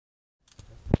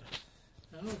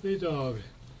Healthy dog.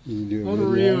 You do On a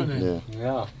good, reunion.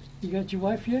 Yeah. You got your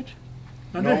wife yet?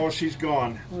 No, she's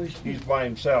gone. Oh, He's by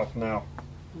himself now.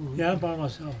 Yeah, I'm by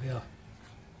myself, yeah.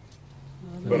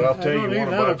 But I'll I tell don't you even one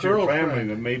have a about your family girlfriend.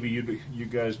 that maybe you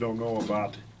guys don't know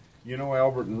about. You know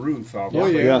Albert and Ruth, Oh,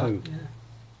 obviously. yeah.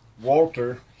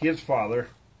 Walter, his father,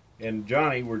 and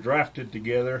Johnny were drafted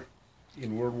together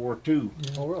in World War II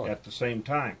Oh, really? at the same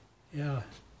time. Yeah,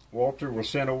 Walter was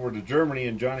sent over to Germany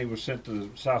and Johnny was sent to the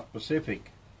South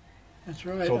Pacific. that's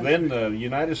right. So then the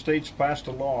United States passed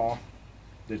a law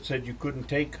that said you couldn't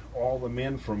take all the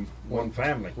men from one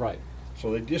family. Right.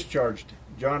 So they discharged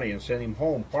Johnny and sent him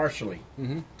home partially.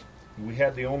 Mm-hmm. We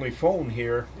had the only phone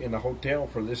here in the hotel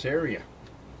for this area.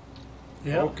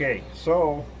 Yeah. Okay,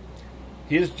 so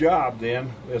his job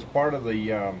then, as part of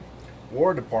the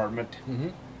War Department,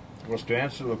 was to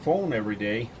answer the phone every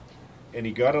day, and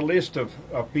he got a list of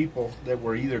people that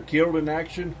were either killed in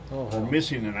action or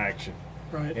missing in action.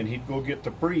 Right. And he'd go get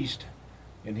the priest,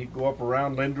 and he'd go up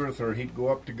around Lindrith, or he'd go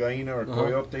up to Guyana or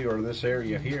Coyote or this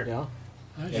area here. Yeah.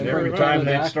 I And sure every remember time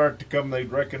they'd that. start to come,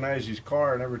 they'd recognize his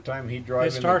car, and every time he'd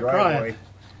drive They'd in the start driveway, crying.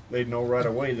 they'd know right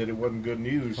away that it wasn't good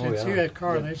news Oh, They'd yeah. see that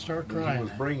car and they'd start that he crying. was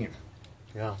bringing.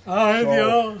 Yeah.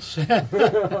 Adios.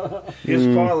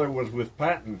 His father was with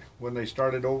Patton when they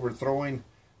started overthrowing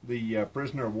the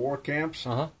prisoner of war camps.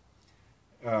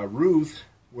 Ruth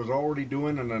was already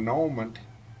doing an annulment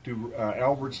to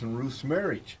Albert's and Ruth's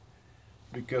marriage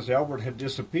because Albert had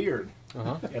disappeared,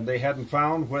 and they hadn't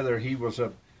found whether he was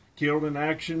killed in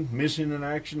action, missing in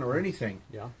action, or anything.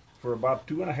 Yeah. For about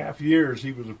 2.5 years,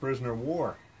 he was a prisoner of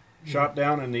war, shot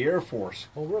down in the Air Force.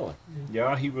 Oh, really?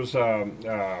 Yeah, he was,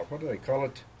 what do they call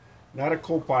it? Not a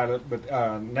co-pilot, but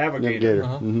navigator.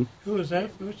 Who was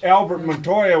that? Who's- Albert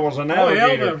Montoya was a Oh,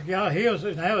 navigator. Albert. Yeah, he was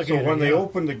a navigator. So when they yeah.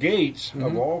 opened the gates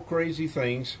of all crazy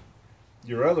things,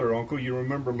 your other uncle, you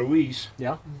remember Luis?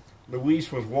 Yeah.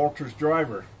 Luis was Walter's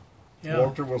driver. Yeah.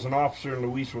 Walter was an officer and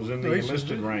Luis was in the Luis was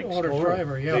enlisted the ranks. Walter's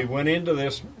driver, yeah. They went into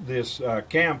this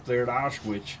camp there at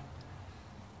Auschwitz.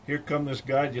 Here come this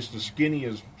guy, just as skinny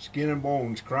as skin and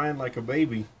bones, crying like a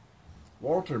baby.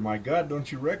 Walter, my God,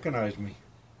 don't you recognize me?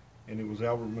 And it was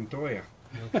Albert Montoya.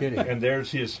 No kidding. And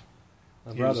there's his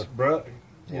brother.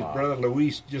 brother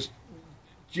Luis, just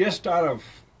out of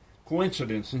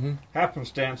coincidence,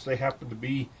 happenstance, they happened to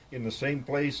be in the same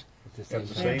place at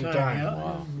the same time. Yeah.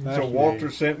 Wow. So Walter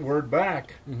sent word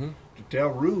back to tell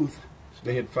Ruth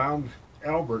they had found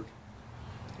Albert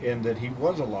and that he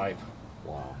was alive.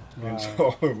 Wow. And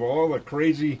so of all the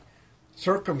crazy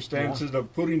circumstances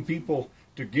of putting people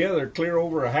together clear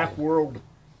over a half world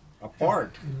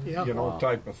apart, Yeah. you know,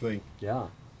 type of thing. Yeah.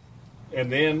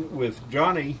 And then with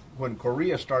Johnny, when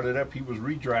Korea started up, he was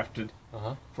redrafted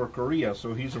for Korea.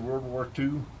 So he's a World War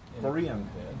II Korean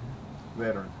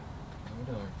veteran.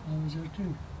 I was there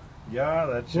too. Yeah,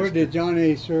 that's Where just, did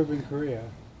Johnny serve in Korea?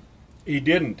 he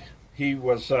didn't. He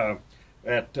was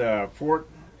at Fort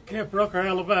Camp Rucker,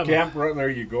 Alabama. there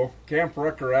you go, Camp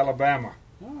Rucker, Alabama.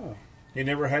 Oh, He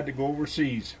never had to go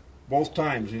overseas. Both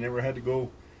times he never had to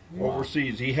go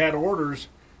overseas. He had orders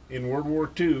in World War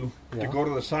II to go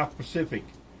to the South Pacific.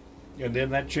 And then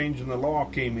that change in the law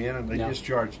came in and they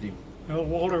discharged him. Well,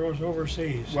 Walter was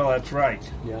overseas. Well, that's right.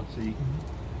 Yeah. See?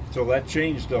 So that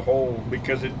changed the whole,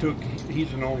 because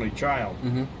he's an only child.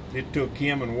 It took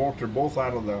him and Walter both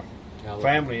out of the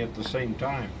family at the same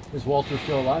time. Is Walter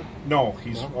still alive? No,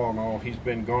 he's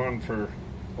been gone for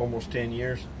almost 10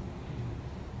 years.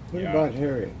 what about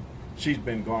Harriet? She's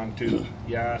been gone too.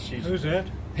 Yeah, she's... Who's that?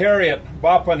 Harriet.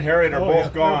 Bop and Harriet are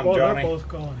both gone, they're Johnny. both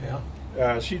gone,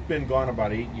 yeah. She's been gone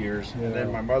about 8 years, and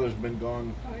then my mother's been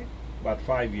gone about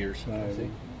 5 years.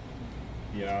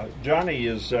 Yeah, Johnny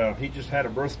is, he just had a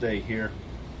birthday here.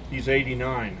 He's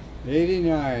 89.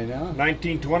 89, huh?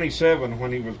 1927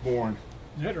 when he was born.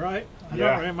 Is that right? I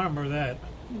Yeah. don't remember that.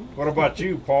 What about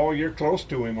you, Paul? You're close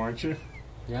to him, aren't you?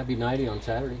 Yeah, I'd be 90 on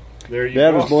Saturday. There you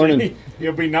Dad go. was born See?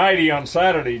 You'll be 90 on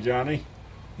Saturday, Johnny.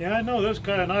 Yeah, I know this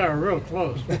guy and I are real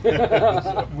close.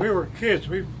 We were kids.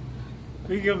 We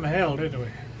give him hell, didn't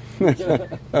we?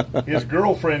 His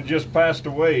girlfriend just passed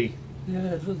away.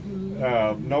 Yeah,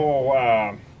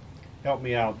 Help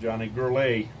me out, Johnny.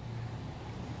 Gurley.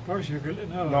 Of course you could.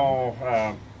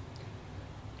 No,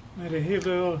 Maybe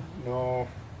he'll no.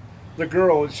 The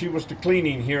girl, she was the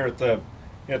cleaning here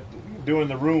at doing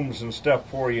the rooms and stuff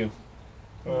for you.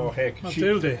 Oh heck,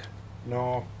 Matilda.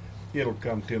 no, it'll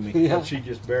come to me. Yeah. But she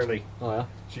just barely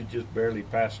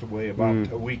passed away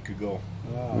about a week ago.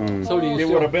 So do you It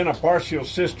still... would have been a partial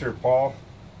sister, Paul.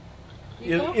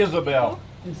 Isabel.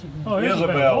 Isabel. Oh, Isabel,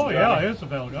 Isabel. Oh, yeah, Johnny.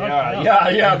 Isabel. God,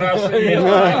 Yeah.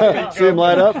 Now see, See him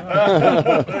light up?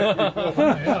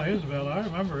 Yeah, Isabel. I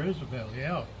remember Isabel.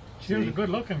 Yeah, she was a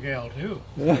good-looking gal too.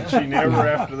 she never,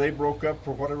 after they broke up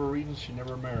for whatever reason, she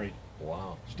never married.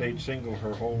 Wow. Stayed single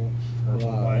her whole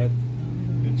Wow, life.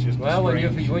 It's just Well, when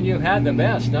strange. you've had the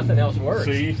best, nothing else works.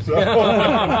 See, so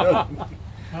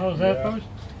How was that, Yeah. Bruce?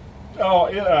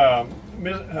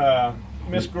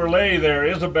 Miss Gourlay there,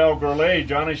 Isabel Gourlay,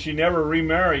 Johnny. She never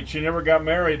remarried. She never got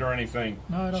married or anything.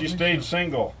 No, I don't She think stayed so.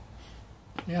 single.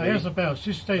 Yeah, See? Isabel.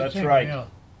 She stayed That's single. right. Yeah.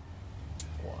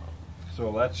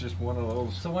 So that's just one of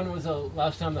those. So when was the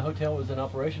last time the hotel was in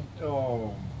operation?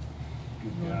 Oh,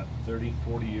 good God, 30,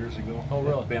 40 years ago. Oh,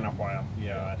 really? It's been a while.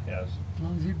 Yeah, it has. As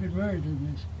long as you've been married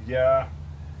in this. Yeah.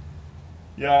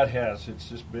 Yeah, it has. It's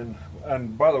just been.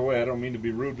 And by the way, I don't mean to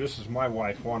be rude. This is my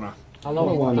wife, Juana. Hello.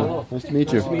 Hello, Wanda. Hello. Nice to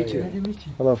meet you. Nice to meet you. Glad to meet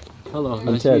you. Hello. Hello.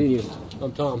 Nice Ted. meeting you.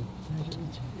 I'm Tom. Glad to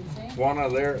meet you. Juana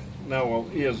there. Now,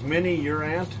 is Minnie your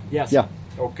aunt? Yes. Yeah.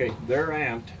 Okay, their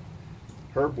aunt,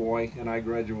 her boy, and I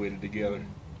graduated together.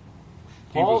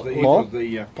 He Paul? was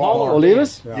the, Paul? Paul. or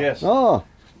Olivas? Yeah. Yes. Oh.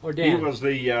 Or He Dan. was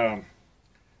the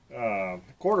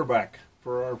quarterback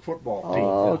for our football team.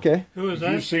 Oh, okay. Who was If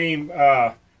you that? seen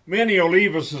Minnie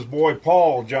Olivas' boy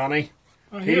Paul, Johnny.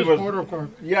 Oh, he he was was- quarterback.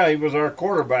 Yeah, he was our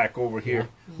quarterback over here.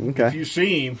 If Okay. you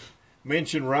see him,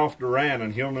 mention Ralph Duran,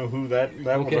 and he'll know who that was.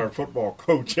 Okay. Our football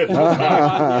coach at the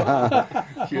time.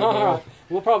 You know,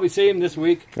 We'll probably see him this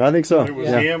week. I think so. It was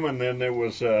Yeah. him, and then there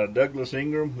was Douglas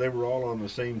Ingram. They were all on the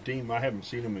same team. I haven't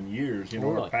seen them in years. You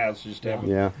know, Really? our paths just haven't.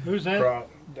 Yeah. Who's that?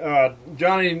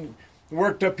 Johnny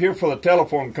worked up here for the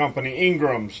telephone company,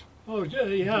 Ingram's. Oh,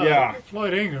 yeah. Yeah.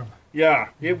 Floyd Ingram. Yeah,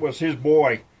 it was his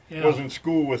boy. Yeah. Was in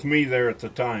school with me there at the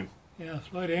time. Yeah,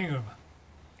 Floyd Ingram.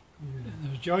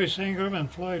 There was Joyce Ingram and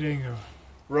Floyd Ingram.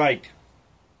 Right.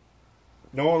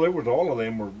 No, there was all of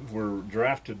them were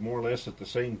drafted more or less at the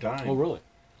same time. Oh, really?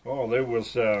 Oh, there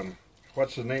was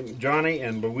what's his name? Johnny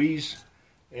and Louise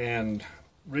and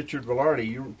Richard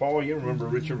Velarde. Paul, you remember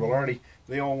Richard Velarde?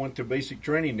 They all went to basic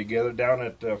training together down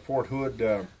at Fort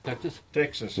Hood, Texas?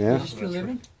 Texas. Yeah. Is he still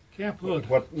living? Camp Hood.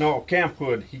 What? No, Camp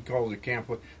Hood. He calls it Camp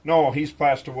Hood. No, he's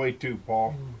passed away too,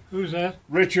 Paul. Who's that?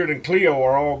 Richard and Cleo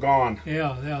are all gone,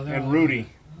 Yeah, they're and all- Rudy.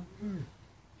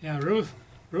 Yeah, Ruth.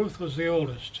 Ruth was the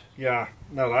oldest. Yeah.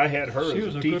 No, I had her She as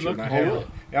was a a teacher. good-looking And I had girl.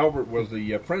 Albert was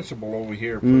the principal over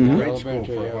here for Mhm. the grade school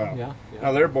Elementary, for a yeah. while. Yeah.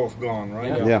 Now they're both gone,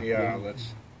 right? Yeah. Yeah.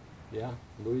 That's Yeah.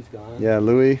 Louis gone. Yeah,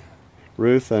 Louis,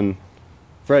 Ruth, and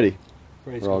Freddie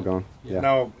Freddie's are all gone. Yeah.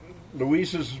 now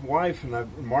Louise's wife and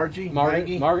Margie.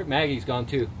 Maggie? Maggie's gone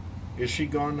too. Is she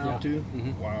gone now Yeah. too?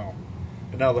 Mhm. Wow.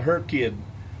 And now her kid,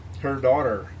 her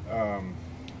daughter.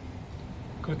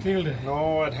 Clotilde.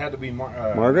 No, it had to be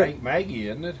Margaret? Maggie,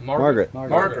 isn't it? Margaret.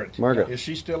 Margaret. Margaret. Is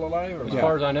she still alive? Or As not?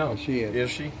 far as I know. She is. Is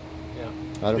she? Yeah. I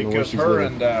don't know where Because she's her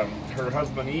living. and her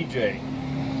husband EJ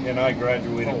and I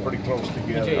graduated pretty close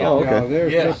together. EJ, Oh, Yeah, okay. they're,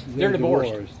 Yes. They're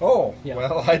divorced. Oh, Yeah.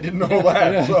 well, I didn't know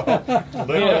that. So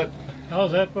they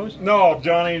How's that, Bruce? no,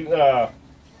 Johnny,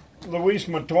 Luis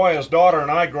Montoya's daughter and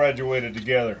I graduated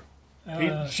together.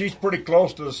 She's pretty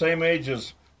close to the same age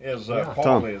as Paul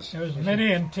Tom. is. There was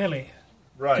Minnie and Tilly.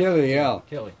 Right. Tilly, yeah.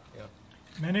 Kelly. Yeah.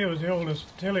 Minnie was the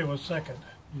oldest. Tilly was second.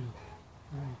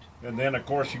 And then, of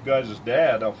course, you guys'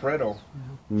 dad, Alfredo.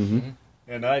 Mm-hmm.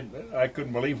 And I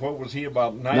couldn't believe, what was he,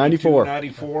 about 94.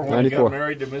 94 when 94. he got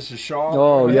married to Mrs. Shaw?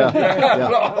 Oh, yeah.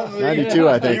 Yeah. 92,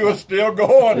 I think. He was still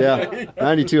going. Yeah.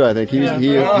 92, I think. He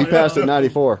passed at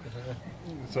 94.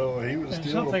 So he was There's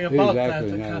still... something He about was that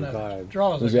actually that kind of 95.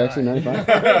 draws Was a he guy. actually 95?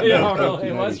 Yeah, no,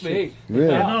 it must be.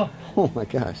 Really? I know. Oh, my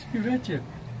gosh. You betcha.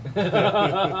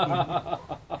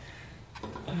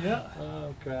 Yeah,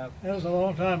 Oh, crap. that was a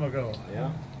long time ago.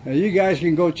 Yeah. Now you guys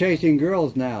can go chasing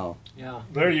girls now. Yeah.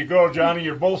 There you go, Johnny.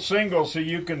 You're both single, so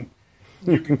you can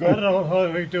I don't go... know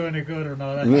whether we do any good or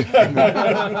not. Check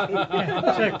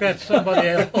that somebody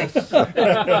else.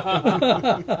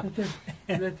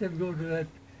 Let them go to that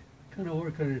kind of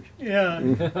work on it. Yeah,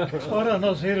 ahora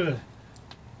no sirve.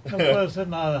 No puede hacer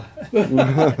nada.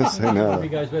 Say no. You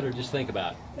guys better just think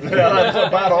about it. Yeah, that's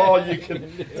about all you can...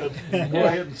 go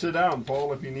ahead and sit down,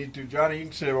 Paul, if you need to. Johnny, you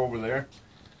can sit over there.